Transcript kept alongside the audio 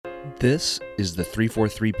This is the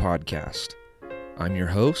 343 Podcast. I'm your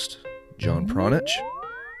host, John Pronich.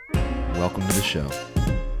 Welcome to the show.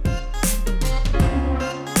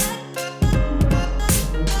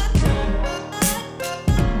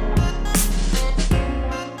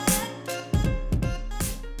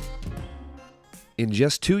 In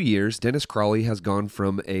just 2 years, Dennis Crawley has gone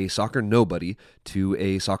from a soccer nobody to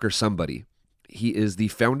a soccer somebody. He is the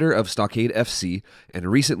founder of Stockade FC and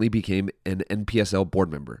recently became an NPSL board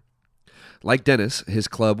member. Like Dennis, his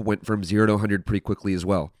club went from 0 to 100 pretty quickly as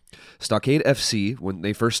well. Stockade FC, when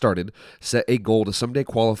they first started, set a goal to someday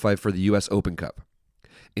qualify for the U.S. Open Cup.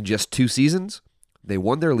 In just 2 seasons, they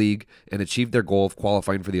won their league and achieved their goal of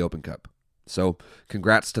qualifying for the Open Cup. So,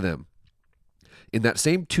 congrats to them. In that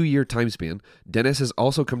same 2-year time span, Dennis has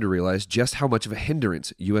also come to realize just how much of a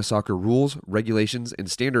hindrance U.S. soccer rules, regulations,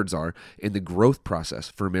 and standards are in the growth process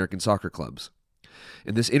for American soccer clubs.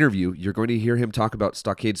 In this interview, you're going to hear him talk about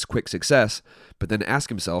Stockade's quick success, but then ask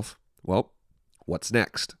himself, well, what's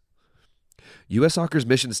next? U.S. Soccer's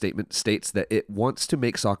mission statement states that it wants to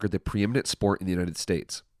make soccer the preeminent sport in the United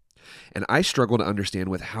States. And I struggle to understand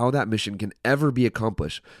with how that mission can ever be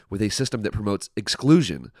accomplished with a system that promotes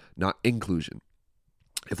exclusion, not inclusion.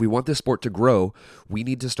 If we want this sport to grow, we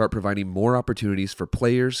need to start providing more opportunities for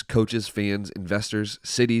players, coaches, fans, investors,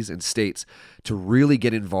 cities, and states to really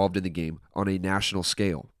get involved in the game on a national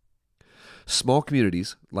scale. Small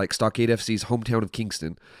communities, like Stockade FC's hometown of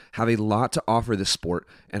Kingston, have a lot to offer this sport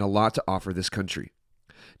and a lot to offer this country.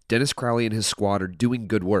 Dennis Crawley and his squad are doing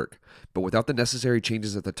good work, but without the necessary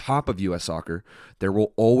changes at the top of U.S. soccer, there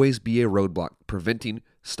will always be a roadblock preventing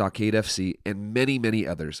Stockade FC and many, many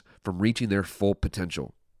others from reaching their full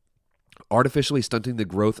potential. Artificially stunting the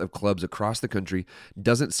growth of clubs across the country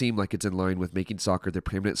doesn't seem like it's in line with making soccer the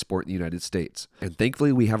preeminent sport in the United States. And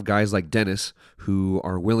thankfully, we have guys like Dennis who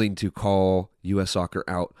are willing to call U.S. soccer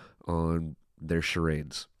out on their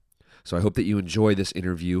charades. So I hope that you enjoy this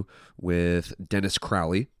interview with Dennis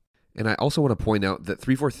Crawley. And I also want to point out that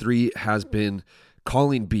 343 has been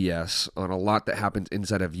calling BS on a lot that happens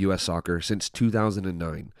inside of U.S. soccer since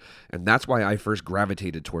 2009. And that's why I first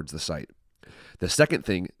gravitated towards the site. The second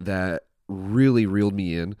thing that really reeled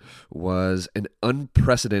me in was an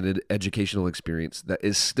unprecedented educational experience that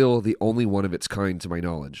is still the only one of its kind to my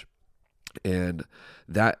knowledge. And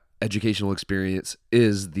that educational experience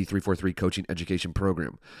is the 343 Coaching Education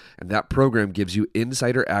Program. And that program gives you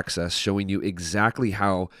insider access showing you exactly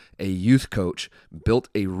how a youth coach built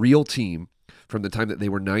a real team from the time that they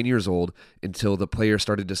were 9 years old until the players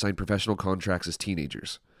started to sign professional contracts as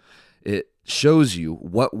teenagers. It shows you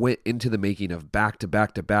what went into the making of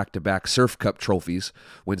back-to-back Surf Cup trophies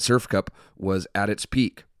when Surf Cup was at its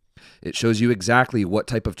peak. It shows you exactly what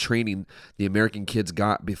type of training the American kids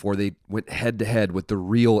got before they went head-to-head with the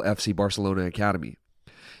real FC Barcelona Academy.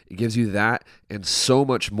 It gives you that and so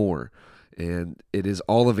much more, and it is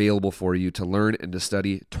all available for you to learn and to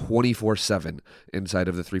study 24/7 inside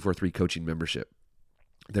of the 343 Coaching membership.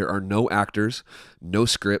 There are no actors, no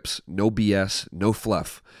scripts, no BS, no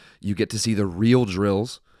fluff. You get to see the real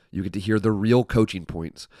drills, you get to hear the real coaching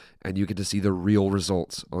points, and you get to see the real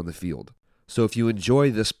results on the field. So if you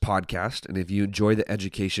enjoy this podcast, and if you enjoy the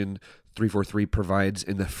education 343 provides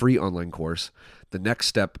in the free online course, the next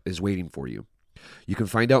step is waiting for you. You can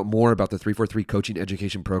find out more about the 343 Coaching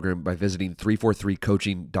Education Program by visiting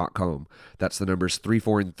 343coaching.com. That's the numbers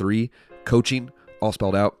 34 and 3, coaching, all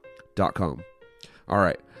spelled out, .com. All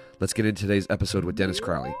right, let's get into today's episode with Dennis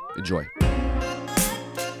Crawley. Enjoy.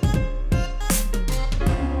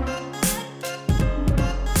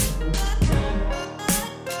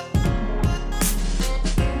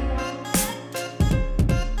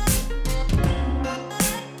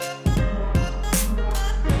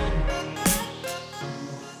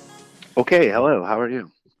 Okay, hello. How are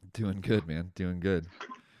you? Doing good, man. Doing good.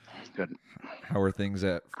 Good. How are things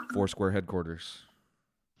at Foursquare headquarters?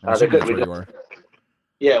 They're good. Where you are.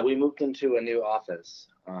 Yeah, we moved into a new office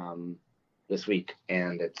this week,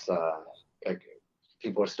 and it's like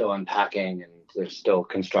people are still unpacking, and there's still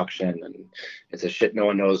construction, and it's a shit. No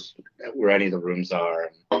one knows where any of the rooms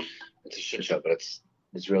are. And it's a shit show, but it's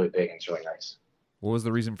really big and it's really nice. What was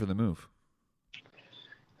the reason for the move?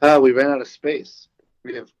 We ran out of space.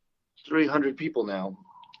 We have 300 people now,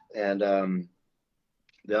 and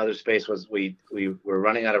the other space was we were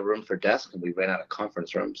running out of room for desks, and we ran out of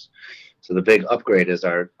conference rooms. So the big upgrade is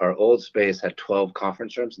our old space had 12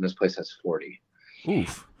 conference rooms, and this place has 40.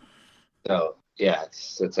 Oof. So yeah,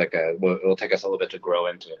 it's like it'll take us a little bit to grow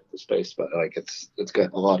into the space, but like it's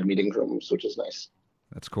got a lot of meeting rooms, which is nice.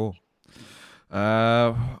 That's cool.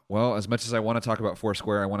 Well, as much as I want to talk about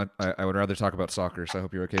Foursquare, I would rather talk about soccer. So I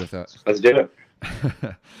hope you're okay with that. Let's do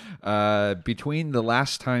it. Between the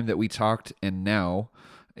last time that we talked and now,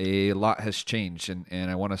 a lot has changed, and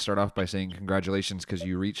I want to start off by saying congratulations because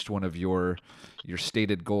you reached one of your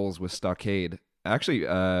stated goals with Stockade. Actually,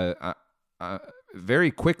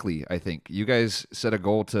 very quickly, I think you guys set a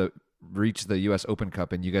goal to reach the U.S. Open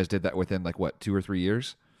Cup, and you guys did that within like what 2 or 3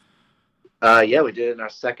 years. Yeah, we did it in our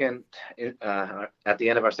second, at the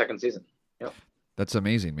end of our second season. Yep. That's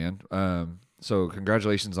amazing, man. So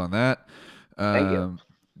congratulations on that. Thank you.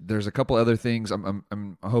 There's a couple other things.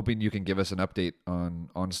 I'm hoping you can give us an update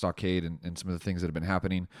on Stockade and some of the things that have been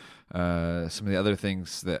happening. Some of the other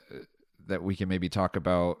things that we can maybe talk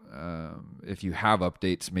about. If you have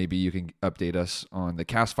updates, maybe you can update us on the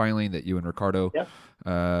cast filing that you and Ricardo Yep.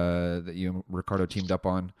 Teamed up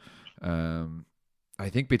on. I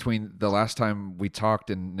think between the last time we talked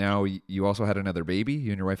and now, you also had another baby.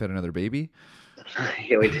 You and your wife had another baby.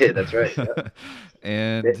 Yeah, we did. That's right. Yep.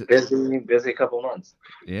 And busy couple months.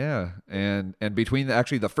 yeah, and between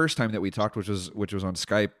actually the first time that we talked, which was on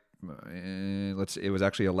Skype, it was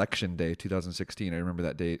actually election day 2016. I remember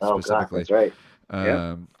that date specifically. God, that's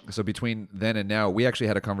right. So between then and now, we actually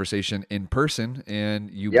had a conversation in person,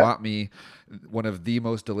 and you Yep. bought me one of the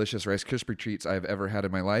most delicious Rice Krispie treats I've ever had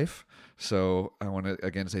in my life. So I want to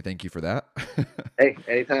again say thank you for that. Hey,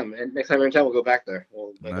 anytime. And next time you're in town, we'll go back there.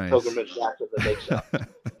 We'll make Nice. a pilgrimage back to the bake shop.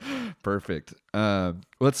 Perfect.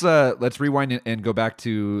 Let's rewind and go back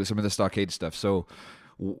to some of the Stockade stuff. So,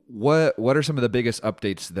 what are some of the biggest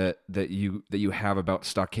updates that you have about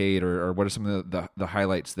Stockade, or what are some of the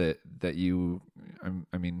highlights that you?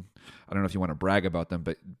 I mean, I don't know if you want to brag about them,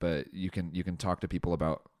 but you can talk to people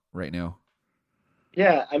about right now.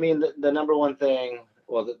 Yeah, I mean, the number one thing,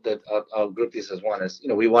 well, I'll group these as one, is,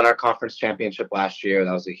 we won our conference championship last year.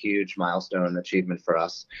 That was a huge milestone achievement for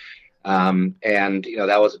us. And,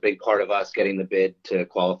 that was a big part of us getting the bid to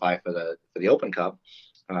qualify for the Open Cup.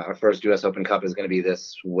 Our first U.S. Open Cup is going to be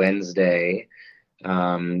this Wednesday,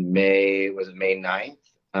 May 9th,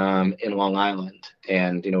 in Long Island.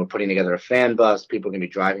 And, we're putting together a fan bus. People are going to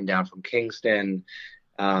be driving down from Kingston.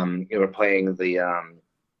 We're playing the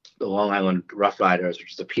Long Island Rough Riders,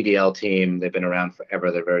 which is a PDL team. They've been around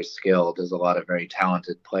forever. They're very skilled. There's a lot of very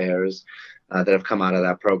talented players that have come out of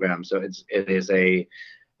that program. So it is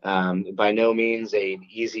by no means an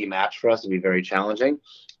easy match for us. It'll be very challenging.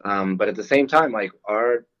 But at the same time, like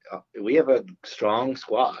we have a strong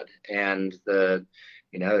squad, and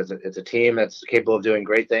it's a team that's capable of doing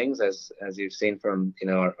great things, as you've seen from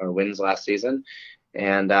our wins last season.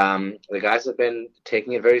 And the guys have been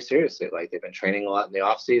taking it very seriously. Like, they've been training a lot in the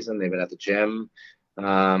off season. They've been at the gym,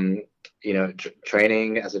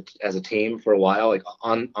 training as a team for a while, like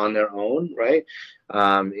on their own, right?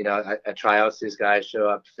 At tryouts, these guys show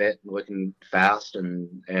up fit and looking fast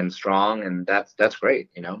and strong, and that's great.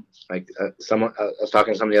 I was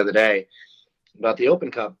talking to somebody the other day about the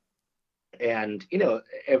Open Cup, and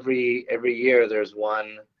every year there's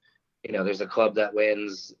one. There's a club that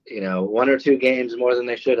wins, one or two games more than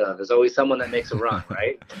they should have. There's always someone that makes a run,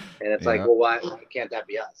 right? And it's like, well, why can't that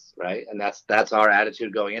be us, right? And that's our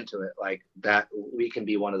attitude going into it, like that we can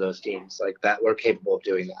be one of those teams, like that we're capable of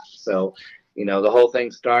doing that. So, the whole thing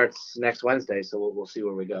starts next Wednesday, so we'll see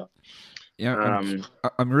where we go. Yeah,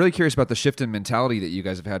 I'm really curious about the shift in mentality that you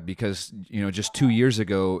guys have had, because just 2 years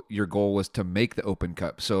ago your goal was to make the Open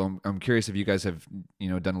Cup. So I'm curious if you guys have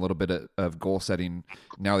done a little bit of goal setting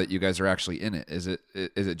now that you guys are actually in it. Is it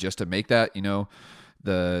just to make that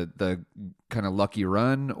the kind of lucky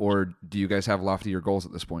run, or do you guys have loftier goals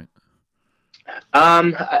at this point? We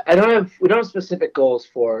don't have specific goals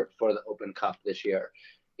for the Open Cup this year.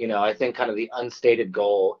 I think kind of the unstated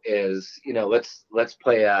goal is, let's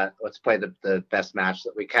play the best match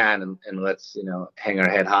that we can, and let's, hang our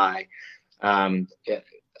head high.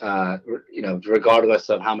 Regardless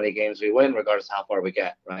of how many games we win, regardless of how far we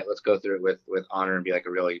get, right? Let's go through it with honor and be like a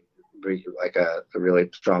really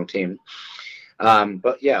strong team.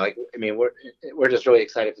 But yeah, we're just really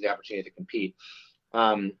excited for the opportunity to compete.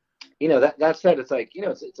 That said, it's like,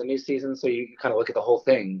 it's a new season, so you kind of look at the whole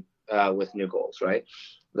thing with new goals, right?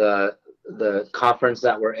 The conference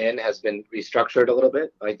that we're in has been restructured a little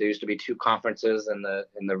bit. Like, there used to be two conferences in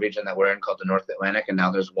the region that we're in called the North Atlantic, and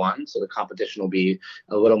now there's one. So the competition will be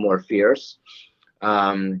a little more fierce.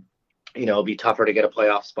 It'll be tougher to get a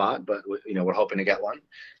playoff spot, but we're hoping to get one.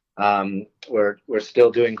 We're still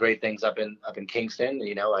doing great things up in Kingston.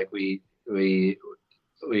 We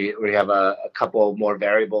have a couple more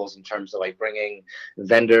variables in terms of like bringing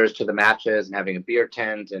vendors to the matches and having a beer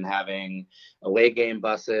tent and having away game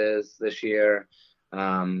buses this year.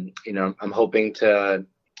 I'm hoping to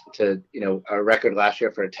our record last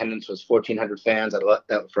year for attendance was 1,400 fans. I'd love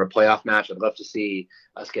that for a playoff match. I'd love to see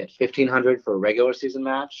us get 1,500 for a regular season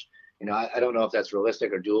match. I don't know if that's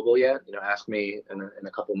realistic or doable yet. Ask me in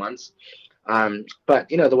a couple months. But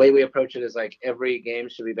the way we approach it is like every game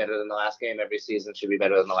should be better than the last game. Every season should be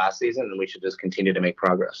better than the last season, and we should just continue to make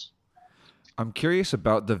progress. I'm curious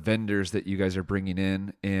about the vendors that you guys are bringing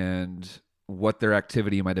in and what their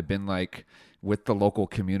activity might have been like with the local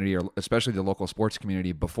community, or especially the local sports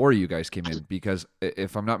community, before you guys came in. Because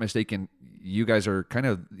if I'm not mistaken, you guys are kind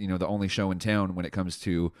of the only show in town when it comes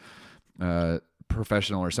to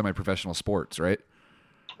professional or semi-professional sports, right?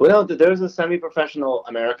 Well, there's a semi-professional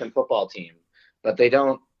American football team, but they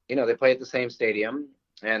don't. They play at the same stadium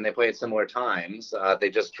and they play at similar times. They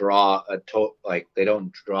just draw they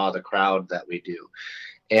don't draw the crowd that we do.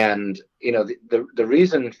 And the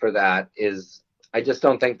reason for that is I just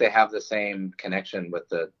don't think they have the same connection with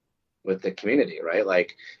the community, right?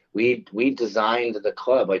 Like we designed the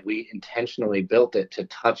club, like we intentionally built it to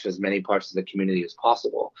touch as many parts of the community as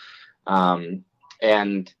possible.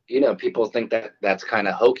 And people think that that's kind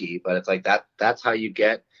of hokey, but it's like that's how you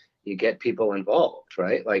get people involved,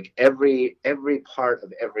 right? Like every part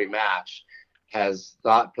of every match has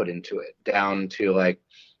thought put into it, down to like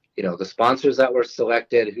the sponsors that were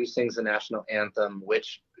selected, who sings the national anthem,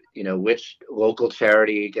 which local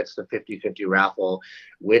charity gets the 50-50 raffle,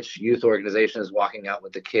 which youth organization is walking out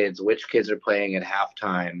with the kids, which kids are playing at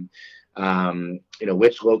halftime,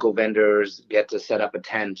 which local vendors get to set up a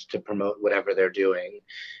tent to promote whatever they're doing.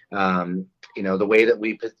 The way that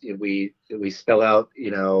we spell out,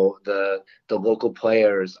 the local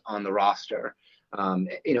players on the roster.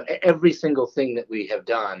 Every single thing that we have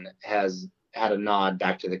done has had a nod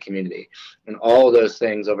back to the community, and all of those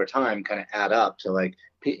things over time kind of add up to like,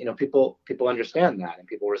 people understand that, and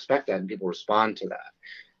people respect that, and people respond to that.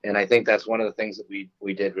 And I think that's one of the things that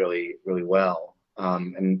we did really, really well.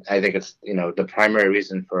 And I think it's, the primary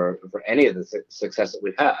reason for any of the success that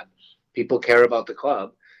we've had. People care about the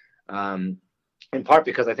club, in part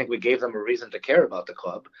because I think we gave them a reason to care about the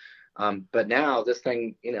club. But now this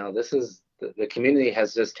thing, the community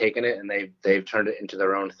has just taken it and they've turned it into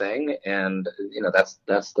their own thing. And,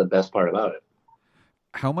 that's the best part about it.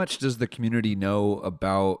 How much does the community know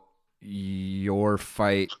about your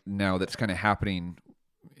fight now that's kind of happening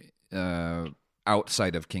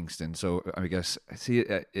outside of Kingston? So I guess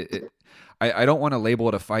I don't want to label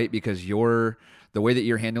it a fight, because the way that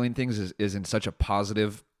you're handling things is in such a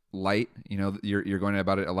positive light. You're going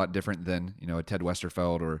about it a lot different than a Ted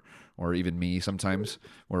Westerfeld or even me sometimes,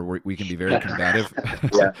 where we can be very combative.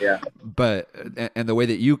 Yeah. But and the way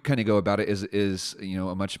that you kind of go about it is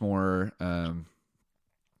a much more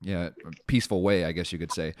peaceful way, I guess you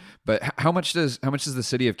could say. But how much does the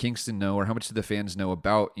city of Kingston know, or how much do the fans know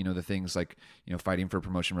about the things like fighting for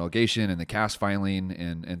promotion relegation and the CAS filing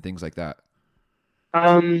and things like that? To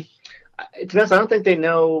be honest, I don't think they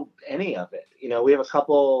know any of it. We have a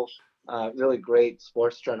couple really great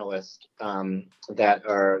sports journalists that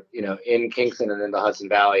are in Kingston and in the Hudson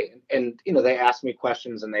Valley, and they ask me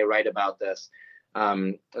questions and they write about this.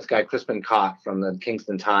 This guy Crispin Cott from the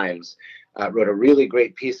Kingston Times wrote a really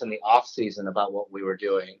great piece in the off season about what we were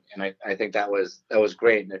doing, and I think that was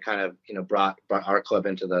great, and it kind of brought our club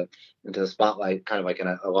into the spotlight, kind of like in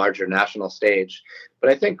a larger national stage.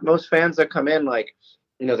 But I think most fans that come in, like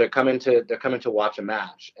they're coming to watch a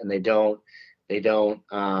match, and they're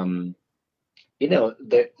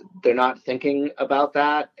not thinking about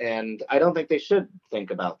that, and I don't think they should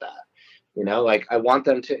think about that. I want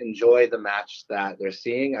them to enjoy the match that they're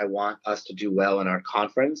seeing. I want us to do well in our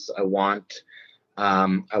conference. I want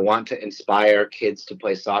to inspire kids to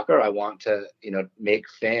play soccer. I want to, make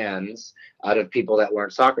fans out of people that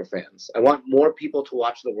weren't soccer fans. I want more people to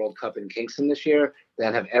watch the World Cup in Kingston this year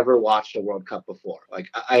than have ever watched a World Cup before. Like,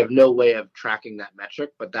 I have no way of tracking that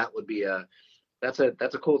metric, but that would be a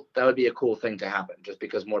cool thing to happen, just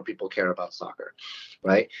because more people care about soccer,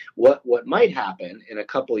 right? What might happen in a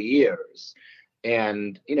couple of years,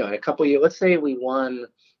 and in a couple of years, let's say we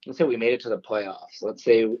made it to the playoffs. Let's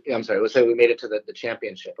say we made it to the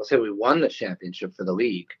championship. Let's say we won the championship for the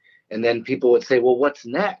league, and then people would say, well, what's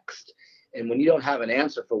next? And when you don't have an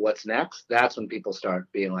answer for what's next, that's when people start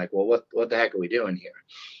being like, well, what the heck are we doing here?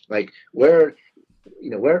 Like, we're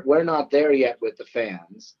not there yet with the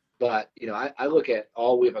fans. But, I look at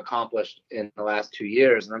all we've accomplished in the last 2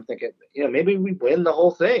 years, and I'm thinking, maybe we win the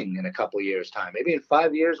whole thing in a couple of years' time. Maybe in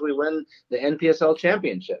 5 years we win the NPSL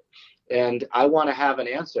championship. And I want to have an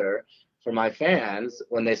answer for my fans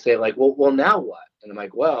when they say, like, well, now what? And I'm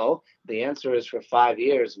like, well, the answer is for 5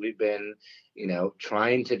 years, we've been,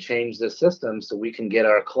 trying to change the system so we can get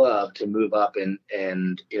our club to move up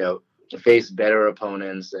and to face better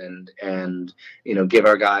opponents and give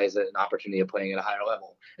our guys an opportunity of playing at a higher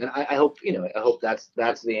level. And I hope, I hope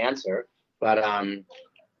that's the answer. But,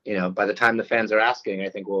 by the time the fans are asking, I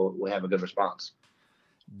think we'll have a good response.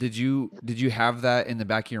 Did you have that in the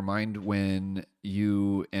back of your mind when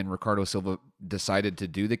you and Ricardo Silva decided to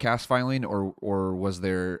do the cast filing, or was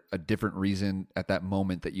there a different reason at that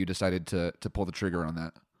moment that you decided to pull the trigger on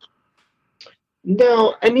that?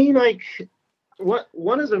 No, I mean, like,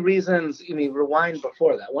 one of the reasons, rewind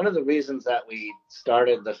before that, one of the reasons that we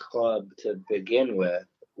started the club to begin with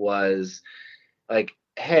was like,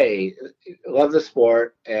 hey, love the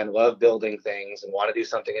sport and love building things and want to do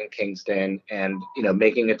something in Kingston, and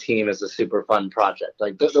making a team is a super fun project.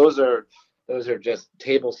 Like those are just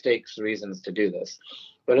table stakes reasons to do this.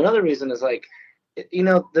 But another reason is like,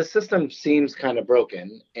 the system seems kind of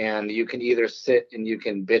broken, and you can either sit and you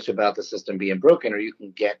can bitch about the system being broken, or you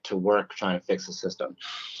can get to work trying to fix the system.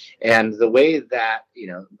 And the way that,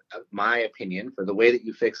 my opinion for the way that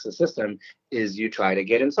you fix the system is you try to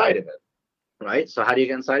get inside of it. Right. So how do you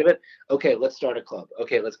get inside of it? Okay, let's start a club.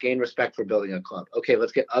 Okay, let's gain respect for building a club. Okay,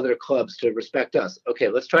 let's get other clubs to respect us. Okay,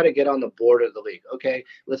 let's try to get on the board of the league. Okay,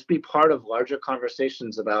 let's be part of larger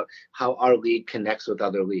conversations about how our league connects with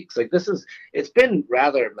other leagues. Like it's been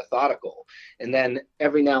rather methodical. And then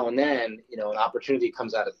every now and then, an opportunity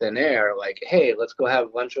comes out of thin air, like, hey, let's go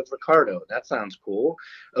have lunch with Ricardo. That sounds cool.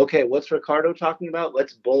 Okay, what's Ricardo talking about?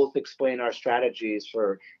 Let's both explain our strategies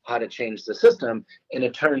for how to change the system. And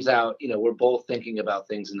it turns out, we're both thinking about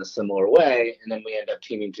things in a similar way, and then we end up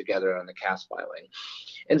teaming together on the cast filing.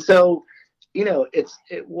 And so,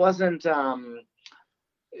 it wasn't the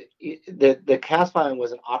cast filing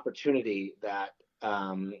was an opportunity that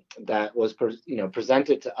was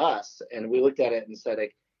presented to us, and we looked at it and said,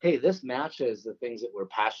 like, hey, this matches the things that we're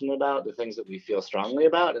passionate about, the things that we feel strongly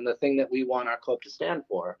about, and the thing that we want our club to stand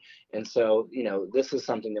for. And so, this is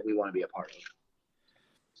something that we want to be a part of.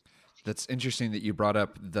 That's interesting that you brought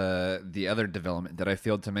up the other development that I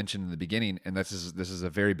failed to mention in the beginning, and this is a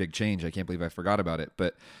very big change. I can't believe I forgot about it.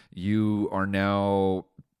 But you are now,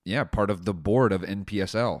 part of the board of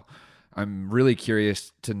NPSL. I'm really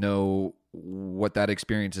curious to know what that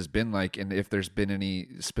experience has been like, and if there's been any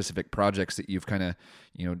specific projects that you've kind of,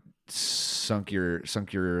 sunk your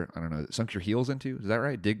heels into. Is that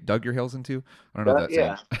right? Dug your heels into? I don't know if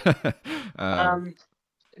that's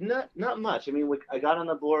Not much. I mean, I got on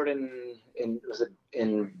the board was it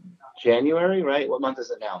in January, right? What month is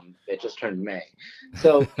it now? It just turned May.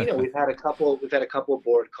 So we've had a couple of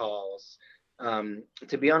board calls.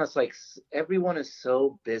 To be honest, like, everyone is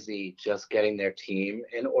so busy just getting their team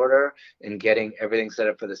in order and getting everything set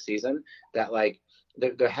up for the season that, like,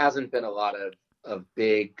 there hasn't been a lot of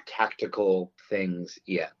big tactical things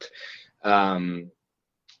yet.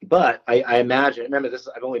 But I imagine, remember this,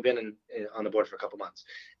 I've only been on the board for a couple months.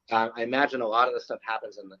 I imagine a lot of the stuff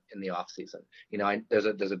happens in the off season. There's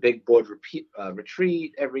a big board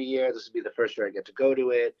retreat every year. This would be the first year I get to go to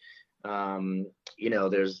it.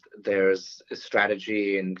 There's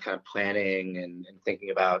strategy and kind of planning and thinking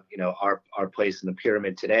about, our place in the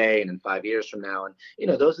pyramid today and in 5 years from now. And,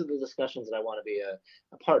 those are the discussions that I want to be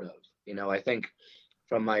a part of. I think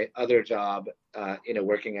from my other job,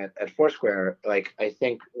 working at Foursquare, like, I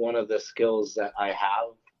think one of the skills that I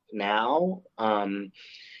have now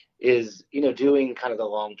is, doing kind of the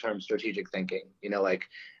long-term strategic thinking, like,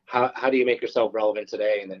 how do you make yourself relevant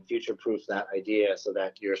today and then future-proof that idea so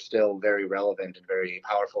that you're still very relevant and very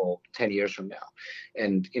powerful 10 years from now?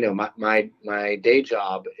 And, my day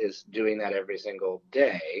job is doing that every single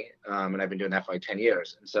day. And I've been doing that for like 10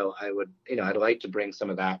 years. And so I'd like to bring some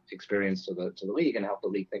of that experience to the league and help the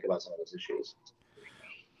league think about some of those issues.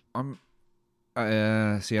 I'm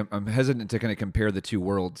hesitant to kind of compare the two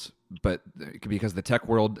worlds, but because the tech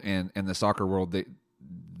world and the soccer world,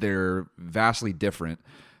 they're vastly different.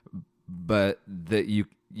 But that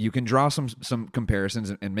you can draw some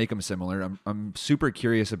comparisons and make them similar. I'm super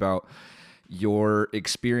curious about your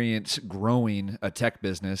experience growing a tech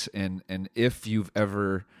business, and if you've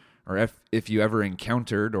ever, or if you ever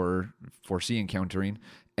encountered or foresee encountering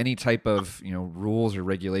any type of rules or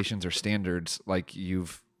regulations or standards like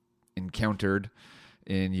you've encountered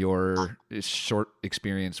in your short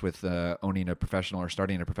experience with owning a professional or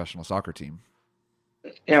starting a professional soccer team.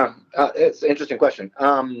 Yeah, it's an interesting question.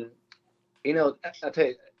 I'll tell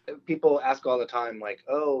you, people ask all the time, like,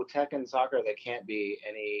 oh, tech and soccer, they can't be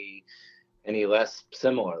any less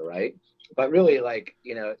similar, right? But really, like,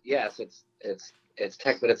 yes, it's it's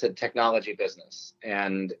tech, but it's a technology business,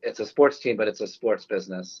 and it's a sports team, but it's a sports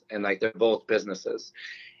business, and like they're both businesses.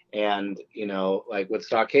 And like with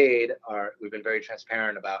Stockade, we've been very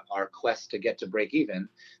transparent about our quest to get to break even,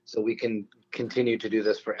 so we can continue to do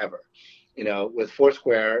this forever. With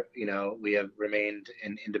Foursquare, we have remained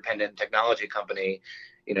an independent technology company,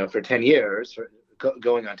 for 10 years,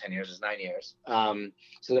 going on 10 years is 9 years,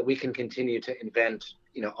 so that we can continue to invent,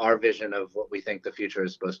 our vision of what we think the future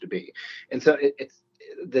is supposed to be. And so it's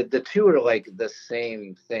the two are like the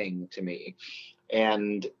same thing to me.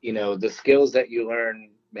 And, the skills that you learn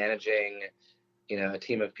managing, a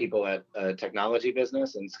team of people at a technology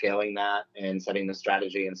business and scaling that and setting the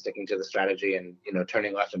strategy and sticking to the strategy and,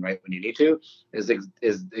 turning left and right when you need to is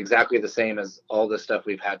exactly the same as all the stuff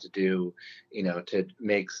we've had to do, to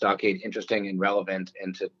make Stockade interesting and relevant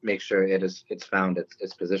and to make sure it's found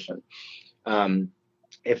its position.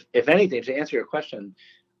 If anything, to answer your question,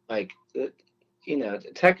 like,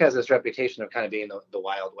 tech has this reputation of kind of being the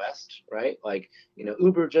Wild West, right? Like,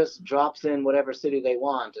 Uber just drops in whatever city they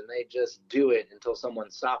want and they just do it until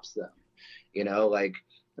someone stops them. Like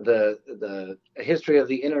the history of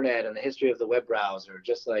the internet and the history of the web browser,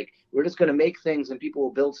 just like, we're just going to make things and people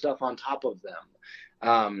will build stuff on top of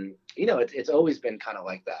them. It's always been kind of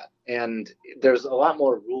like that. And there's a lot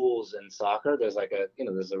more rules in soccer. There's like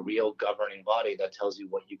there's a real governing body that tells you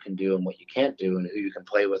what you can do and what you can't do and who you can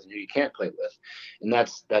play with and who you can't play with. And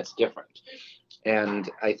that's different. And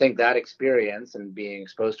I think that experience and being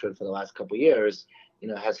exposed to it for the last couple of years,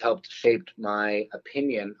 has helped shape my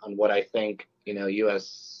opinion on what I think,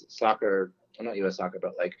 U.S. soccer, well, not U.S. soccer,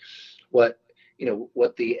 but like what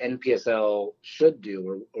the NPSL should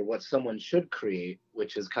do or what someone should create,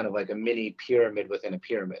 which is kind of like a mini pyramid within a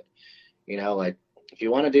pyramid. Like, if you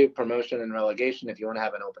want to do promotion and relegation, if you want to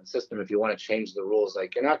have an open system, if you want to change the rules,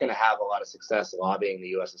 like, you're not going to have a lot of success lobbying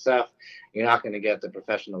the USSF. You're not going to get the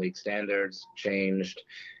professional league standards changed.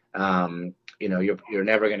 You're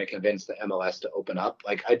never going to convince the MLS to open up.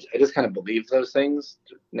 Like, I just kind of believe those things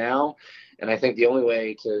now. And I think the only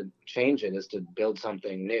way to change it is to build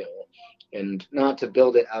something new. And not to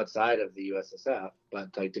build it outside of the USSF,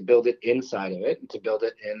 but like to build it inside of it, and to build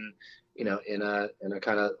it in a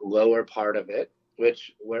kind of lower part of it,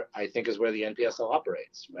 where I think is where the NPSL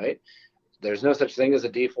operates, right? There's no such thing as a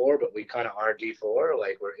D4, but we kind of are D4.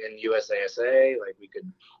 Like, we're in USASA. Like, we could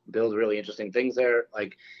build really interesting things there.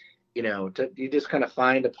 Like, you just kind of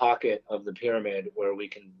find a pocket of the pyramid where we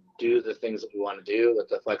can do the things that we want to do with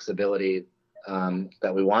the flexibility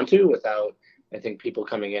that we want to, without, I think, people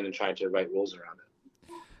coming in and trying to write rules around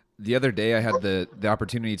it. The other day, I had the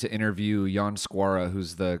opportunity to interview Jan Squara,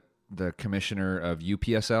 who's the commissioner of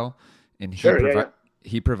UPSL, and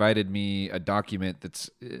he provided me a document that's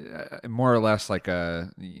more or less like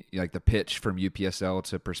the pitch from UPSL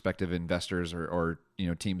to prospective investors or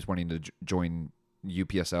teams wanting to join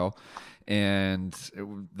UPSL. And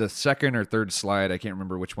the second or third slide, I can't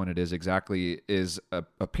remember which one it is exactly, is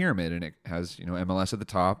a pyramid, and it has MLS at the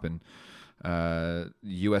top and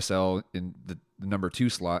USL in the number 2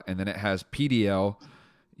 slot, and then it has PDL,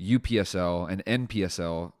 UPSL, and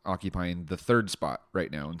NPSL occupying the 3rd spot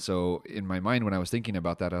right now. And so in my mind, when I was thinking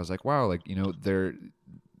about that, I was like, wow, like,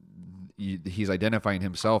 he's identifying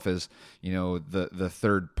himself as, the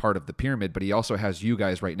third part of the pyramid, but he also has you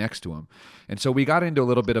guys right next to him. And so we got into a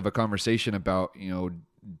little bit of a conversation about,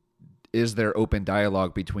 is there open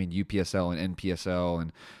dialogue between UPSL and NPSL,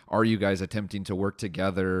 and are you guys attempting to work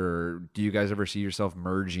together, or do you guys ever see yourself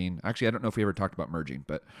merging? Actually, I don't know if we ever talked about merging,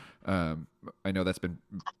 but I know that's been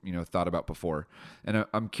thought about before. And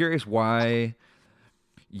I'm curious why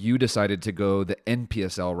you decided to go the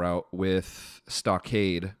NPSL route with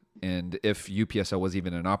Stockade, and if UPSL was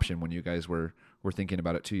even an option when you guys were thinking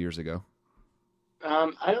about it 2 years ago.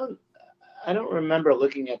 I don't remember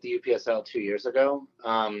looking at the UPSL 2 years ago.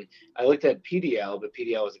 I looked at PDL, but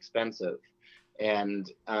PDL was expensive.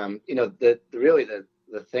 And, the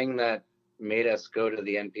thing that made us go to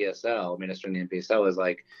the NPSL, made us join the NPSL, is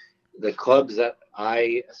like the clubs that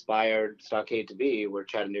I aspired Stockade to be were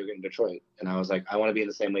Chattanooga and Detroit. And I was like, I want to be in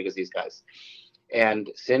the same league as these guys. And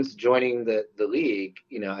since joining the league,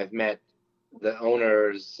 I've met the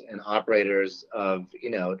owners and operators of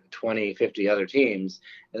 20, 50 other teams,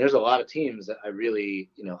 and there's a lot of teams that I really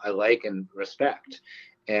I like and respect.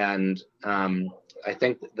 And I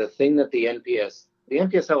think the thing that the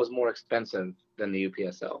NPSL was more expensive than the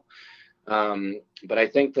UPSL, but I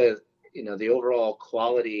think that the overall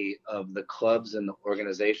quality of the clubs and the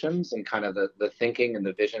organizations and kind of the thinking and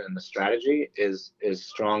the vision and the strategy is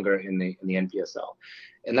stronger in the NPSL.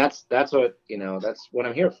 And that's what that's what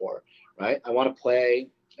I'm here for. Right. I want to play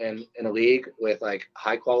in a league with like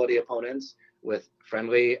high quality opponents with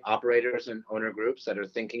friendly operators and owner groups that are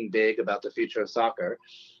thinking big about the future of soccer.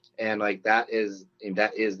 And like that is the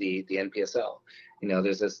NPSL.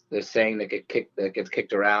 There's this saying that gets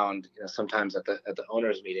kicked around, sometimes at the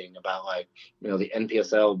owners meeting about like, the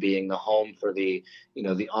NPSL being the home for the,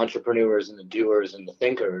 the entrepreneurs and the doers and the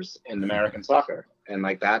thinkers in American soccer. And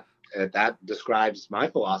like that describes my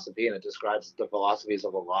philosophy, and it describes the philosophies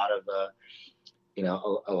of a lot of the,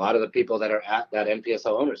 a lot of the people that are at that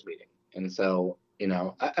NPSL owners meeting. And so,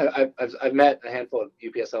 I've met a handful of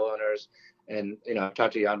UPSL owners, and I've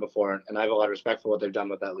talked to Jan before, and I have a lot of respect for what they've done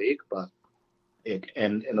with that league, but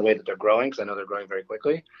and the way that they're growing, because I know they're growing very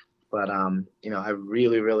quickly. But I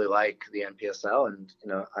really, really like the NPSL, and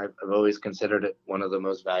I've always considered it one of the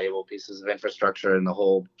most valuable pieces of infrastructure in the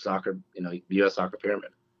whole soccer, U.S. soccer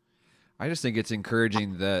pyramid. I just think it's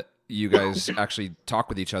encouraging that you guys actually talk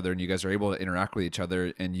with each other and you guys are able to interact with each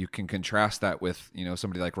other, and you can contrast that with,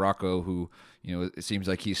 somebody like Rocco, who, it seems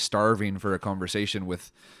like he's starving for a conversation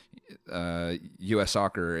with U.S.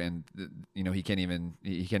 soccer, and, he can't even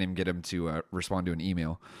get him to respond to an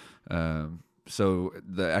email. So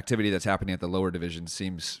the activity that's happening at the lower division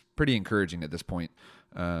seems pretty encouraging at this point.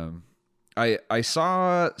 I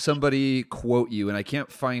saw somebody quote you, and I can't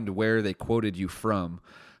find where they quoted you from,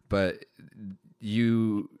 but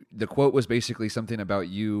the quote was basically something about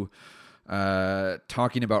you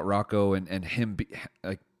talking about Rocco and him,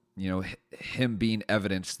 him being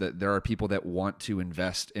evidence that there are people that want to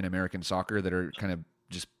invest in American soccer that are kind of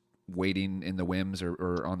just waiting in the wings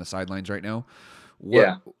or on the sidelines right now.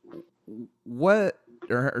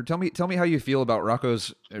 Tell me how you feel about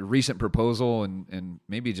Rocco's recent proposal, and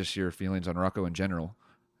maybe just your feelings on Rocco in general.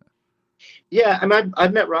 Yeah,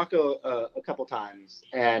 I've met Rocco a couple times,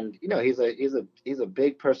 and he's a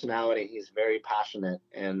big personality. He's very passionate,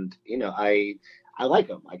 and I like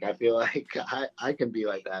him. Like I feel like I can be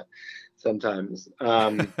like that sometimes.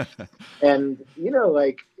 And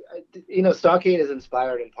Stockade is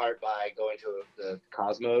inspired in part by going to the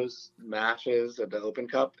Cosmos matches at the Open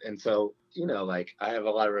Cup, and so I have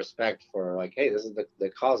a lot of respect for like, hey, this is the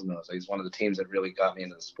Cosmos. He's one of the teams that really got me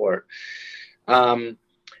into the sport.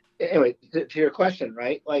 Anyway, to your question,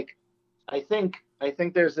 right? Like, I think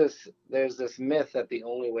there's this myth that the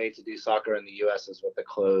only way to do soccer in the U.S. is with a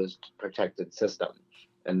closed, protected system,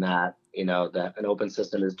 and that that an open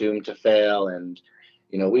system is doomed to fail. And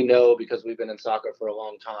we know, because we've been in soccer for a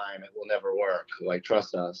long time, it will never work. Like,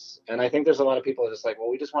 trust us. And I think there's a lot of people just like,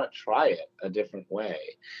 well, we just want to try it a different way.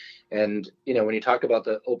 And when you talk about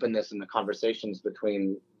the openness and the conversations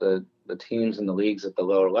between the teams and the leagues at the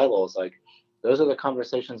lower levels, like, those are the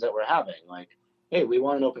conversations that we're having. Like, hey, we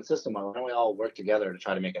want an open system. Why don't we all work together to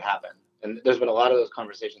try to make it happen? And there's been a lot of those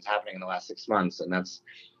conversations happening in the last 6 months, and that's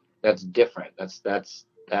different. That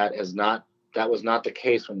was not the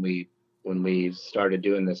case when we started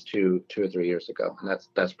doing this two or 3 years ago, and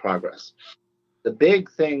that's progress. The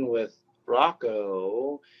big thing with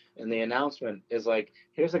Rocco and the announcement is like,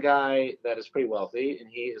 here's a guy that is pretty wealthy, and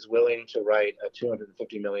he is willing to write a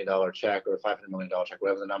 $250 million check or a $500 million check,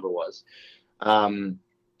 whatever the number was. And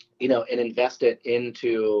invest it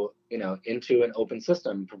into an open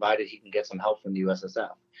system, provided he can get some help from the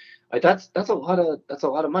USSF. Like that's a lot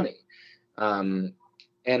of money. And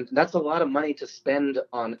that's a lot of money to spend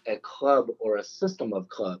on a club or a system of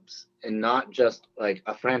clubs, and not just like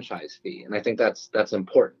a franchise fee. And I think that's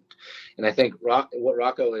important. And I think what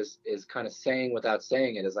Rocco is kind of saying without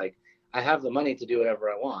saying it is like, I have the money to do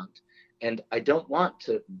whatever I want. And I don't want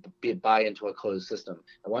to buy into a closed system.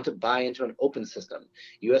 I want to buy into an open system.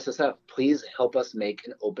 USSF, please help us make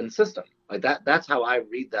an open system. Like that's how I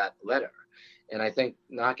read that letter. And I think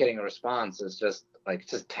not getting a response is just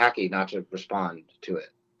tacky not to respond to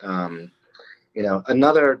it.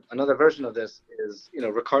 Another version of this is,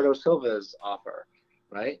 Ricardo Silva's offer,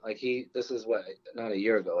 right? Like this is not a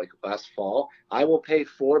year ago, like last fall, I will pay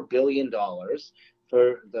 $4 billion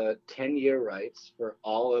for the 10-year rights for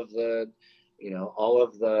all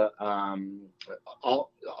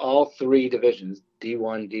three divisions,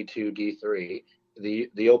 D1, D2, D3,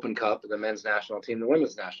 the Open Cup, the men's national team, the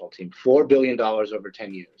women's national team, $4 billion over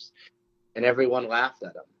 10 years. And everyone laughed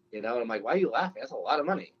at him, and I'm like, why are you laughing? That's a lot of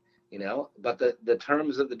money, but the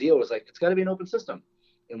terms of the deal was like, it's got to be an open system.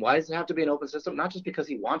 And why does it have to be an open system? Not just because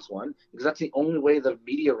he wants one, because that's the only way the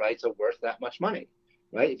media rights are worth that much money.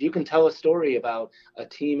 Right? If you can tell a story about a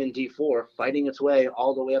team in D4 fighting its way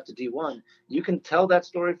all the way up to D1, you can tell that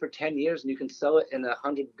story for 10 years, and you can sell it in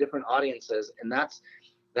 100 different audiences. And that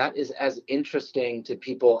is as interesting to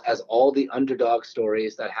people as all the underdog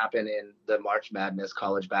stories that happen in the March Madness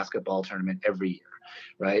college basketball tournament every year.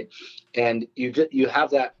 Right? And you have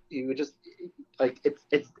that, like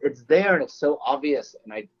it's there and it's so obvious,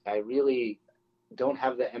 and I really don't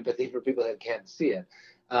have the empathy for people that can't see it.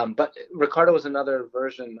 But Ricardo was another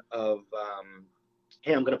version of,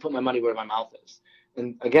 hey, I'm going to put my money where my mouth is.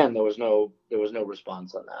 And again, there was no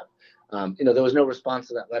response on that. There was no response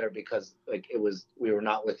to that letter because like we were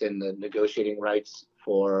not within the negotiating rights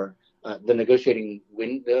for the negotiating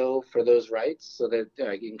window for those rights. So that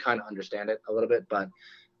you can kind of understand it a little bit, but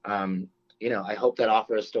I hope that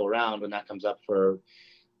offer is still around when that comes up for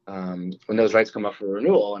when those rights come up for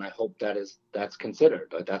renewal, and I hope that's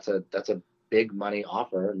considered. Like that's a big money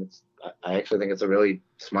offer, and I actually think it's a really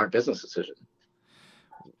smart business decision.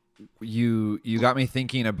 You got me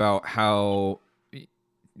thinking about how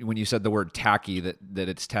when you said the word tacky, that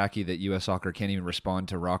it's tacky that U.S. Soccer can't even respond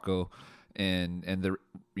to Rocco, and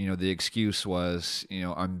the excuse was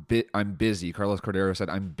I'm busy. Carlos Cordeiro said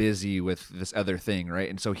I'm busy with this other thing, right?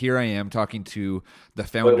 And so here I am talking to the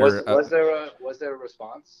founder. Wait, was there a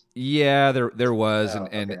response? Yeah, there was,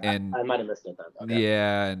 and I might have missed it then. Okay.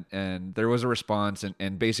 Yeah, and there was a response,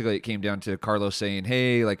 and basically it came down to Carlos saying,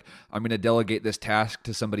 "Hey, like I'm going to delegate this task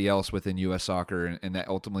to somebody else within U.S. Soccer," and that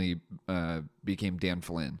ultimately became Dan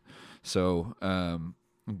Flynn. So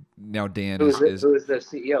now Dan who is the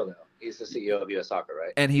CEO though? He's the CEO of U.S. Soccer,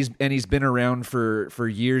 right? And he's been around for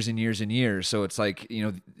years and years and years. So it's like,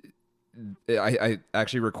 I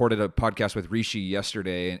actually recorded a podcast with Rishi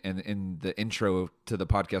yesterday, and in the intro to the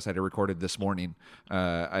podcast I had recorded this morning,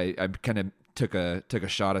 I kind of took a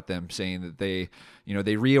shot at them, saying that they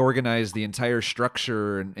reorganized the entire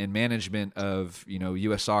structure and management of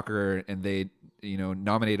U.S. Soccer, and they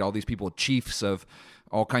nominate all these people chiefs of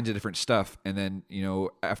all kinds of different stuff. And then,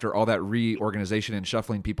 after all that reorganization and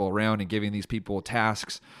shuffling people around and giving these people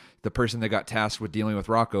tasks, the person that got tasked with dealing with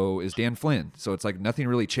Rocco is Dan Flynn. So it's like nothing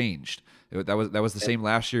really changed. That was the same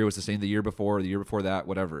last year. It was the same the year before that,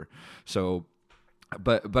 whatever. So,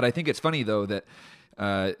 but I think it's funny though that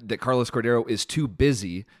Carlos Cordeiro is too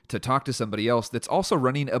busy to talk to somebody else that's also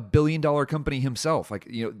running $1 billion company himself. Like,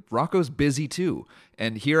 Rocco's busy too.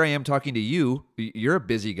 And here I am talking to you. You're a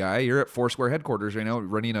busy guy. You're at Foursquare headquarters right now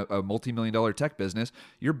running a multi-million-dollar tech business.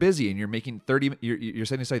 You're busy and you're making you're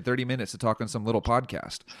setting aside 30 minutes to talk on some little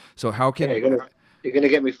podcast. So how can you're gonna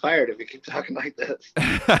get me fired if you keep talking like this.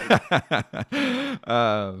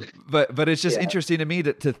 But it's just interesting to me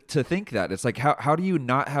to think that it's like how do you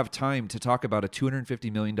not have time to talk about a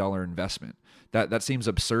 $250 million investment? That seems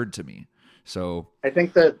absurd to me. So I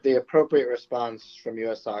think that the appropriate response from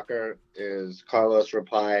U.S. Soccer is Carlos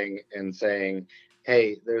replying and saying,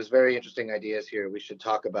 "Hey, there's very interesting ideas here. We should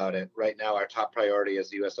talk about it. Right now, our top priority is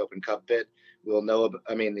the U.S. Open Cup bid. We'll know.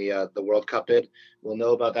 The World Cup bid. We'll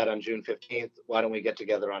know about that on June 15th. Why don't we get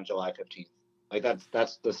together on July 15th?" Like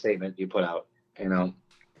that's the statement you put out.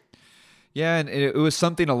 Yeah, and it was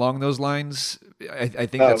something along those lines. I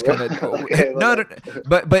think that's kind of okay,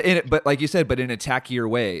 but like you said, but in a tackier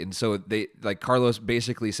way. And so Carlos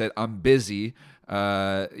basically said, "I'm busy.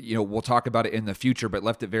 We'll talk about it in the future," but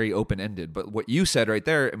left it very open ended. But what you said right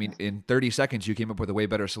there, I mean, in 30 seconds, you came up with a way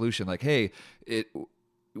better solution. Like, hey,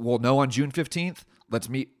 we'll know on June 15th. Let's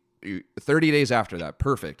meet 30 days after that.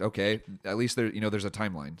 Perfect. Okay, at least there's a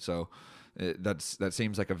timeline. So. That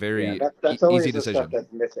seems like a very easy decision. Stuff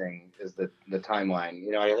that's missing is the timeline.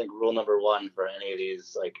 I think rule number one for any of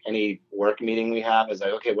these, like any work meeting we have, is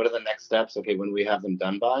like, okay, what are the next steps? Okay, when we have them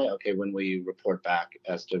done by? Okay, when will you report back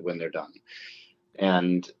as to when they're done?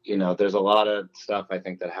 And there's a lot of stuff I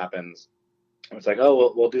think that happens. It's like,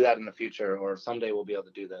 oh, we'll do that in the future, or someday we'll be able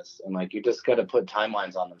to do this, and like you just got to put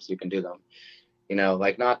timelines on them so you can do them.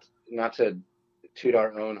 Like not to toot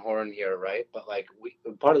our own horn here, right? But like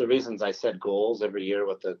part of the reasons I set goals every year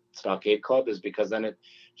with the Stockade Club is because then it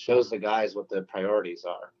shows the guys what the priorities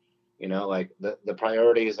are. Like the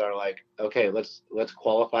priorities are like, okay, let's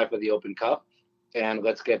qualify for the Open Cup and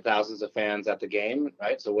let's get thousands of fans at the game,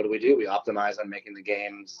 right? So what do? We optimize on making the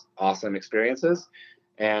games awesome experiences,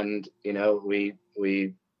 and we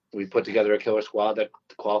put together a killer squad that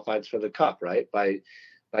qualifies for the cup, right?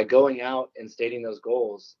 By going out and stating those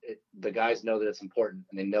goals, the guys know that it's important,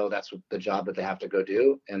 and they know that's what the job that they have to go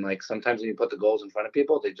do. And like sometimes when you put the goals in front of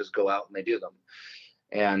people, they just go out and they do them.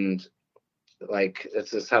 And like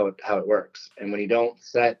it's just how it works. And when you don't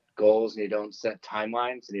set goals and you don't set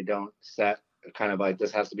timelines and you don't set kind of like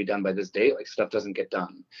this has to be done by this date, like stuff doesn't get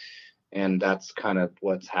done. And that's kind of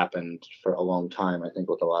what's happened for a long time, I think,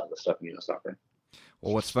 with a lot of the stuff in U.S. Soccer.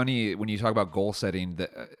 Well, what's funny when you talk about goal setting, that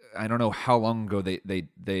I don't know how long ago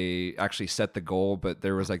they actually set the goal, but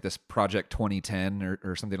there was like this Project 2010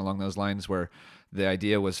 or something along those lines, where the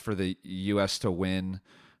idea was for the U.S. to win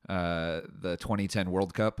the 2010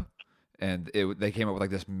 World Cup, they came up with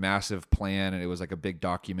like this massive plan, and it was like a big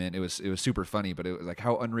document. It was super funny, but it was like,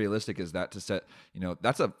 how unrealistic is that to set?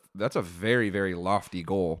 That's a very, very lofty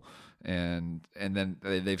goal, and then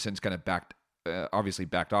they've since kind of obviously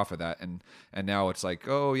backed off of that, and now it's like,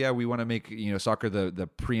 oh yeah, we want to make soccer the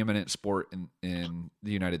preeminent sport in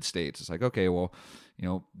the United States. It's like, okay, well,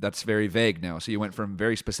 that's very vague now. So you went from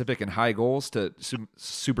very specific and high goals to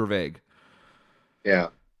super vague. Yeah.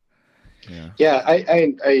 Yeah.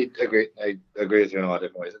 I agree. I agree with you in a lot of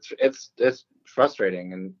different ways. It's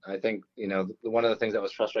frustrating, and I think one of the things that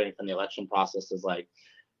was frustrating from the election process is like,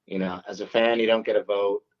 as a fan you don't get a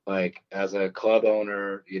vote. Like as a club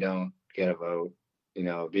owner you don't get a vote.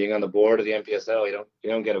 Being on the board of the NPSL you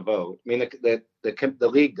don't get a vote. I mean the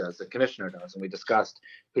league does, the commissioner does, and we discussed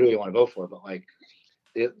who do we want to vote for. But like,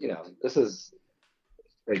 this is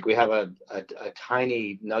like we have a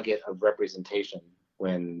tiny nugget of representation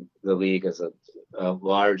when the league is a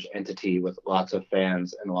large entity with lots of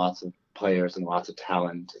fans and lots of players and lots of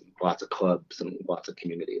talent and lots of clubs and lots of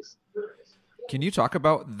communities. Can you talk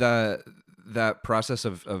about that process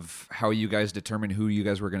of how you guys determine who you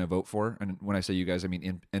guys were going to vote for? And when I say you guys, I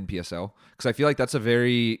mean NPSL, because I feel like that's a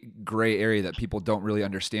very gray area that people don't really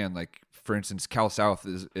understand. Like, for instance, Cal South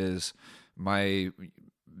is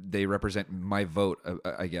they represent my vote,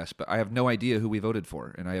 I guess, but I have no idea who we voted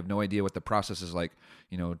for, and I have no idea what the process is like,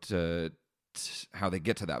 to how they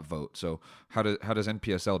get to that vote. So how does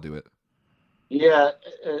NPSL do it? Yeah,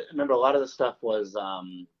 remember a lot of the stuff was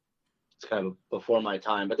it's kind of before my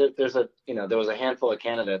time, but there was a handful of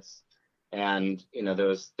candidates, and there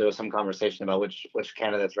was some conversation about which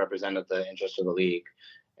candidates represented the interest of the league,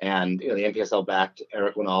 and the NPSL backed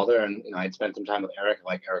Eric Winalder, and I'd spent some time with Eric.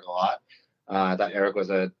 I like Eric a lot. I thought Eric was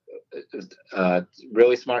a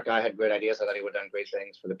really smart guy, had great ideas. I thought he would have done great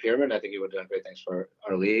things for the Pyramid. I think he would have done great things for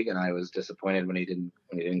our league, and I was disappointed when he didn't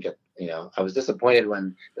get. I was disappointed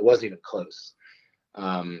when it wasn't even close.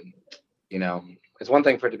 It's one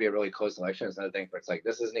thing for it to be a really close election. It's another thing for it's like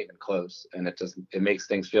this isn't even close, and it makes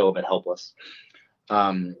things feel a bit helpless.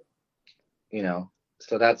 So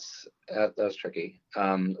that was tricky.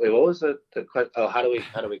 What was the question? Oh, how do we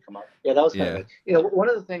come up? Yeah, that was kind of it. One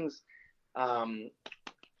of the things. One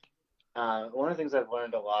of the things I've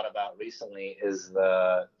learned a lot about recently is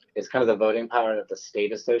kind of the voting power that the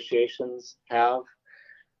state associations have.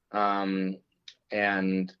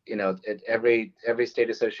 Every state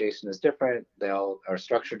association is different. They all are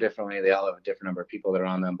structured differently. They all have a different number of people that are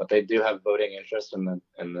on them, but they do have voting interest in the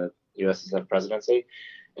USSF presidency.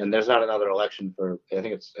 And there's not another election for, I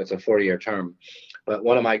think it's a 4-year term. But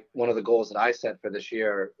one of the goals that I set for this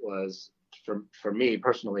year was for me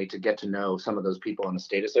personally to get to know some of those people in the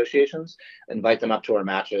state associations, invite them up to our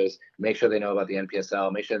matches, make sure they know about the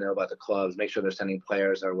NPSL, make sure they know about the clubs, make sure they're sending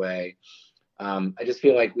players our way. I just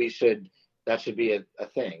feel like that should be a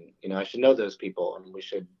thing. I should know those people, and we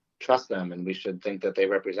should trust them, and we should think that they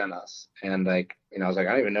represent us. And I was like,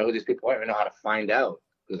 I don't even know who these people are. I don't even know how to find out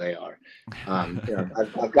who they are.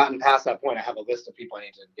 I've gotten past that point. I have a list of people I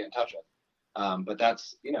need to get in touch with. But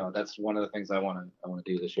that's one of the things I want to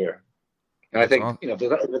do this year. And I think, if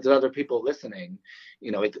there's other people listening,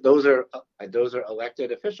 those are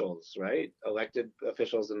elected officials, right? Elected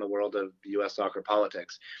officials in the world of U.S. soccer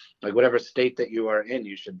politics. Like whatever state that you are in,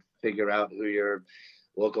 you should figure out who your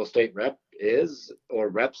local state rep is or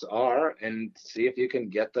reps are, and see if you can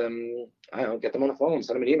get them. Get them on the phone,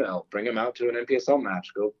 send them an email, bring them out to an NPSL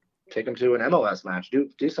match, go take them to an MLS match,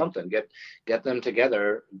 do something, get them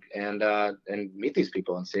together and meet these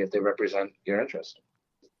people and see if they represent your interest.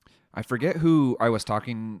 I forget who I was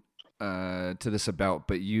talking to this about,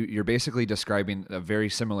 but you're basically describing a very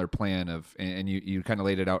similar plan and you kind of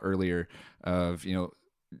laid it out earlier of,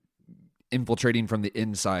 infiltrating from the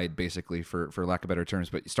inside, basically, for lack of better terms.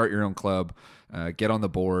 But start your own club, get on the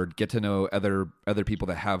board, get to know other people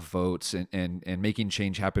that have votes, and making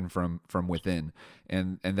change happen from within.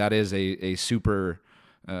 And that is a super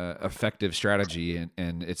effective strategy,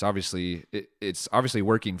 and it's obviously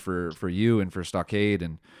working for you and for Stockade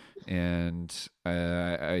and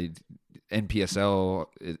NPSL.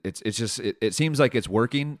 It seems like it's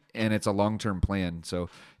working, and it's a long-term plan. So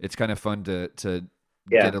it's kind of fun to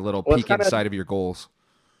get a little peek inside of your goals.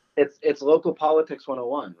 It's local politics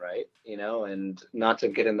 101, right? And not to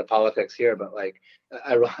get into politics here, but like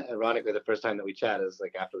ironically, the first time that we chat is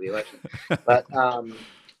like after the election. But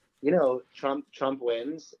Trump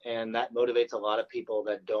wins, and that motivates a lot of people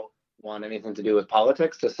that don't want anything to do with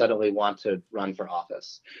politics to suddenly want to run for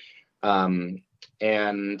office.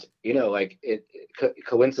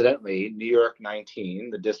 Coincidentally, New York 19,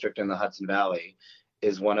 the district in the Hudson Valley,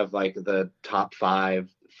 is one of like the top 5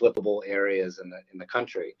 flippable areas in the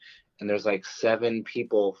country. and there's like 7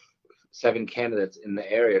 candidates in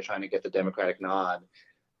the area trying to get the Democratic nod,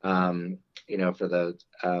 for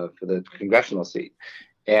the congressional seat.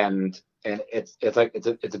 And it's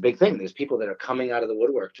a big thing. There's people that are coming out of the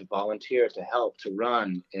woodwork to volunteer, to help, to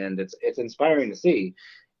run, and it's inspiring to see.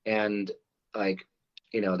 And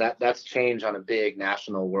that's change on a big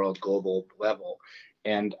national, world, global level.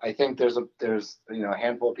 And I think there's a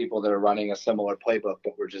handful of people that are running a similar playbook,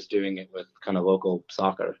 but we're just doing it with kind of local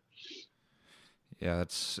soccer. Yeah,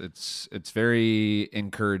 it's very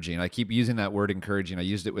encouraging. I keep using that word encouraging. I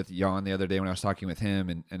used it with Jan the other day when I was talking with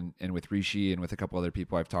him and with Rishi and with a couple other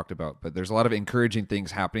people I've talked about. But there's a lot of encouraging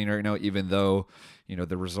things happening right now, even though,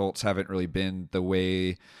 the results haven't really been the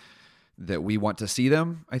way that we want to see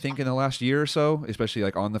them, I think, in the last year or so, especially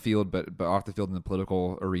like on the field, but off the field in the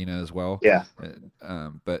political arena as well. Yeah.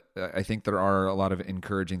 But I think there are a lot of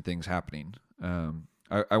encouraging things happening.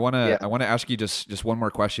 I want to ask you just one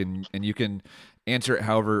more question, and you can answer it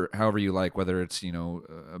however you like, whether it's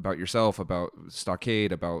about yourself, about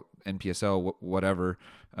Stockade, about NPSL, whatever.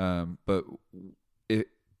 But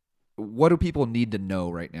what do people need to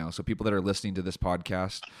know right now? So people that are listening to this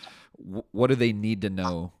podcast, what do they need to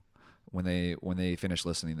know when they finish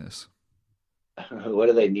listening to this? What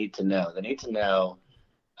do they need to know? They need to know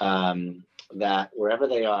that wherever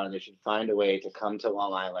they are, they should find a way to come to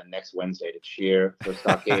Long Island next Wednesday to cheer for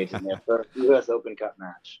Stockade in their first U.S. Open Cup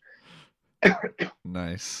match.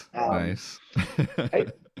 Nice. What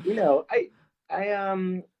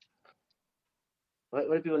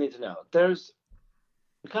do people need to know? There's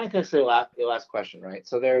kind of connects to your last question, right?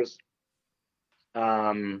 So there's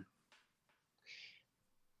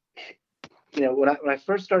when I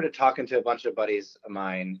first started talking to a bunch of buddies of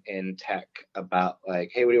mine in tech about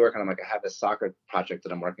like, hey, what are you working on? I'm like, I have this soccer project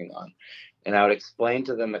that I'm working on. And I would explain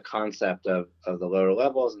to them the concept of the lower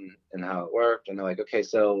levels and how it worked. And they're like, okay,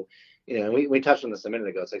 so, and we touched on this a minute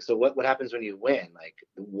ago. It's like, so what happens when you win? Like,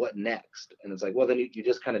 what next? And it's like, well, then you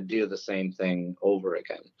just kind of do the same thing over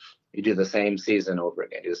again. You do the same season over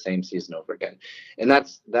again, and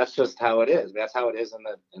that's just how it is. That's how it is in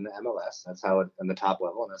the MLS. That's how it in the top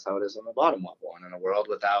level, and that's how it is in the bottom level. And in a world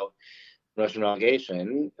without Russian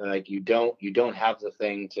relegation, like you don't have the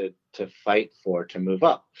thing to fight for to move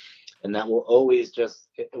up, and that will always just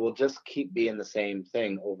keep being the same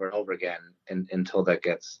thing over and over again until that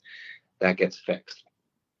gets fixed.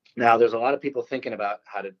 Now, there's a lot of people thinking about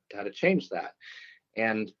how to change that.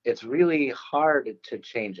 And it's really hard to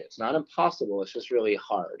change it. It's not impossible. It's just really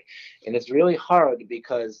hard. And it's really hard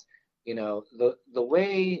because, the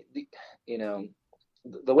way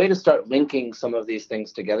to start linking some of these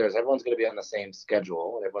things together is everyone's going to be on the same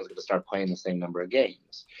schedule and everyone's going to start playing the same number of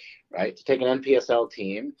games, right? To take an NPSL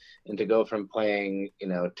team and to go from playing,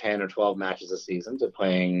 10 or 12 matches a season to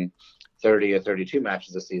playing 30 or 32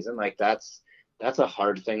 matches a season, like that's a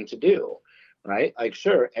hard thing to do. Right? Like,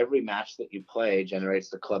 sure, every match that you play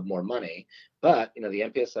generates the club more money, but, the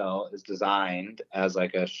NPSL is designed as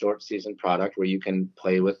like a short season product where you can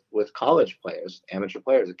play with college players, amateur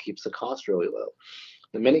players. It keeps the cost really low.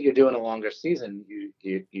 The minute you're doing a longer season, you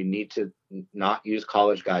need to not use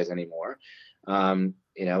college guys anymore,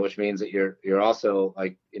 which means that you're also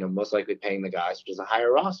like, most likely paying the guys, which is a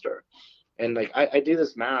higher roster. And like, I do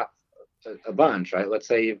this math a bunch, right? Let's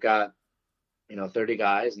say you've got 30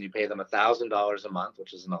 guys and you pay them $1,000 a month,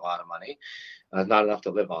 which isn't a lot of money. It's not enough to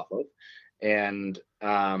live off of. And,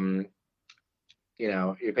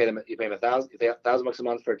 you pay them $1,000 a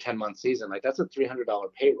month for a 10-month season. Like that's a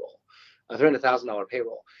 $300 payroll, a $300,000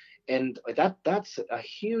 payroll. And like that's a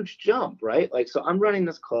huge jump, right? Like, so I'm running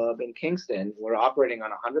this club in Kingston. We're operating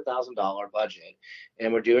on a $100,000 budget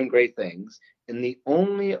and we're doing great things. And the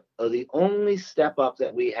only step up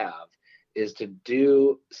that we have is to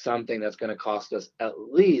do something that's going to cost us at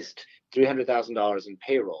least $300,000 in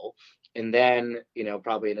payroll, and then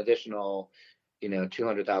probably an additional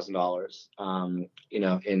 $200,000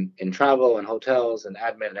 in travel and hotels and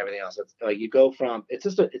admin and everything else. It's like you go from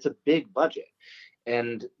it's a big budget,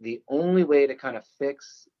 and the only way to kind of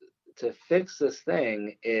fix this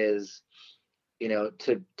thing is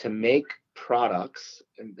to make products,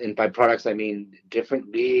 and by products I mean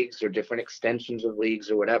different leagues or different extensions of leagues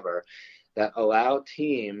or whatever, that allow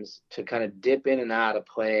teams to kind of dip in and out of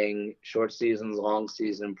playing short seasons, long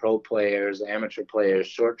season, pro players, amateur players,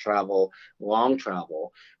 short travel, long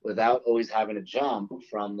travel, without always having to jump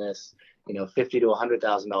from this, $50,000 to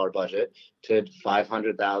 $100,000 budget to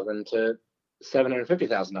 $500,000 to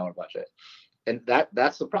 $750,000 budget. And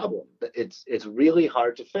that's the problem. It's really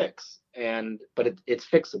hard to fix, but it's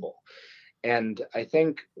fixable. And I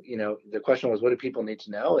think, the question was, what do people need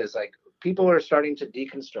to know? Is like, people are starting to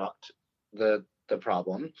deconstruct the the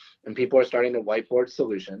problem, and people are starting to whiteboard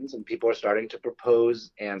solutions, and people are starting to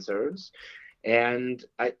propose answers. And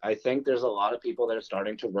I think there's a lot of people that are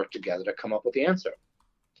starting to work together to come up with the answer.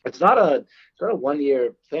 It's not a 1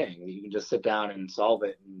 year thing. You can just sit down and solve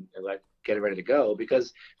it and like get it ready to go,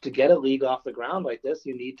 because to get a league off the ground like this,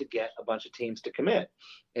 you need to get a bunch of teams to commit,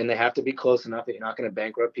 and they have to be close enough that you're not going to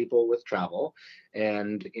bankrupt people with travel.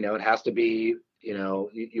 And, it has to be,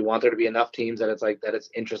 you want there to be enough teams that it's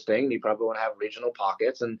interesting. You probably want to have regional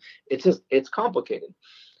pockets, and it's complicated.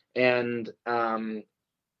 And,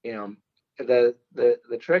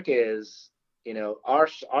 the trick is,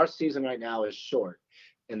 our season right now is short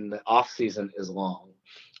and the off season is long.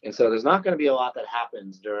 And so there's not going to be a lot that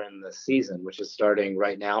happens during the season, which is starting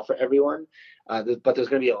right now for everyone. But there's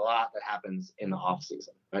going to be a lot that happens in the off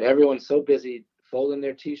season, right? Everyone's so busy folding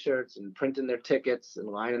their t-shirts and printing their tickets and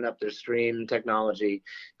lining up their stream technology.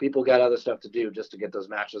 People got other stuff to do just to get those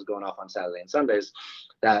matches going off on Saturday and Sundays.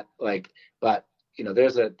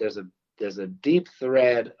 There's a deep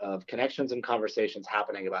thread of connections and conversations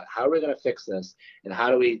happening about how are we going to fix this, and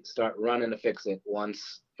how do we start running to fix it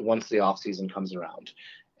once the off season comes around.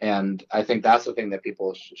 And I think that's the thing that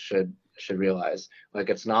people should realize. Like,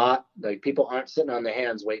 it's not like people aren't sitting on their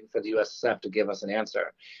hands waiting for the USSF to give us an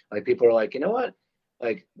answer. Like, people are like, you know what?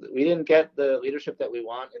 Like, we didn't get the leadership that we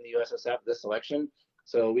want in the USSF this election.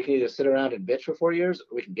 So we can either sit around and bitch for 4 years,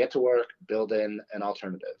 or we can get to work, build in an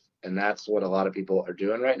alternative. And that's what a lot of people are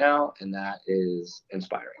doing right now. And that is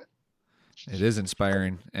inspiring. It is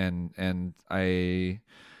inspiring. And I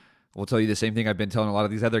will tell you the same thing I've been telling a lot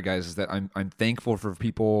of these other guys, is that I'm thankful for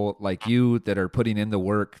people like you that are putting in the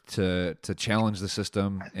work to challenge the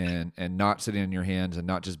system and not sitting on your hands and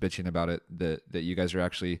not just bitching about it, that you guys are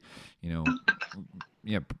actually,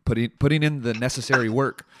 putting in the necessary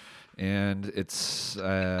work. And it's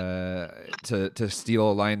to steal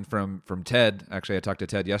a line from Ted. Actually, I talked to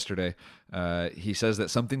Ted yesterday. He says that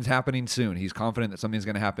something's happening soon. He's confident that something's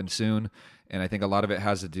going to happen soon, and I think a lot of it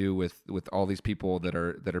has to do with all these people that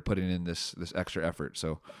are putting in this extra effort.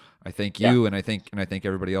 So I thank you, and I thank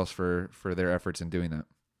everybody else for their efforts in doing that.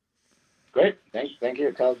 Great, thank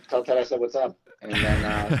you. Tell Ted I said what's up, and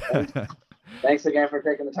then. Thanks again for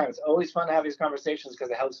taking the time. It's always fun to have these conversations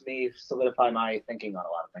because it helps me solidify my thinking on a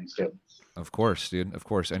lot of things too. Of course, dude. Of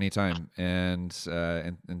course, anytime. And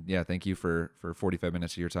yeah, thank you for 45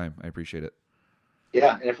 minutes of your time. I appreciate it.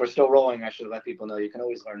 Yeah, and if we're still rolling, I should let people know you can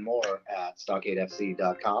always learn more at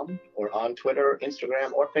StockadefC.com or on Twitter,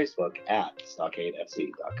 Instagram, or Facebook at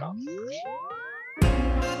StockadefC.com.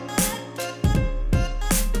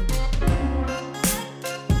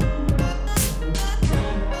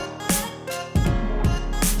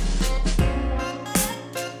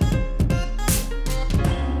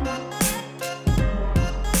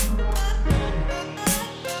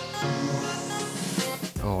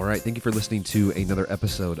 All right, thank you for listening to another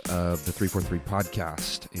episode of the 343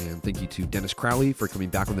 podcast, and thank you to Dennis Crowley for coming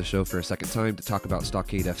back on the show for a second time to talk about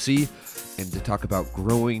Stockade FC and to talk about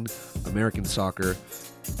growing American soccer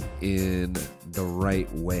in the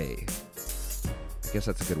right way. I guess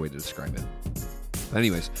that's a good way to describe it. But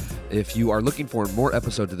anyways, if you are looking for more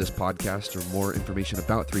episodes of this podcast or more information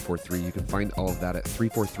about 343, you can find all of that at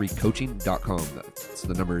 343coaching.com. That's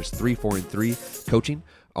the numbers 3, 4, and 3, coaching,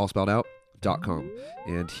 all spelled out, .com.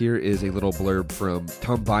 And here is a little blurb from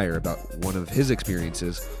Tom Byer about one of his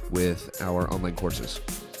experiences with our online courses.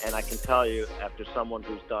 And I can tell you, after someone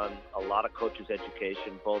who's done a lot of coaches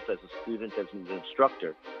education, both as a student and as an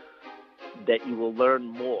instructor, that you will learn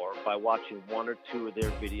more by watching one or two of their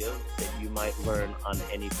videos that you might learn on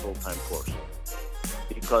any full-time course.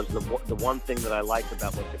 Because the one thing that I like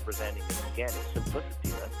about what they're presenting is, again, is simplicity.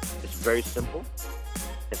 Man. It's very simple.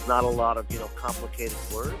 It's not a lot of complicated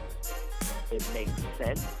words. It makes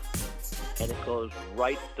sense, and it goes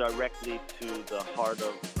right directly to the heart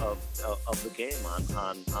of the game on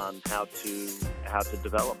how to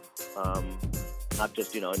develop not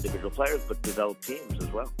just individual players, but develop teams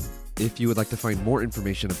as well. If you would like to find more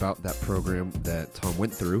information about that program that Tom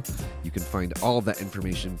went through, you can find all of that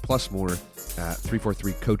information plus more at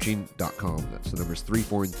 343coaching.com. That's the numbers 3,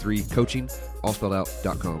 4, and 3, coaching, all spelled out,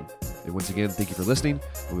 .com. And once again, thank you for listening,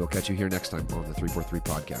 and we'll catch you here next time on the 343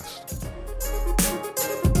 podcast.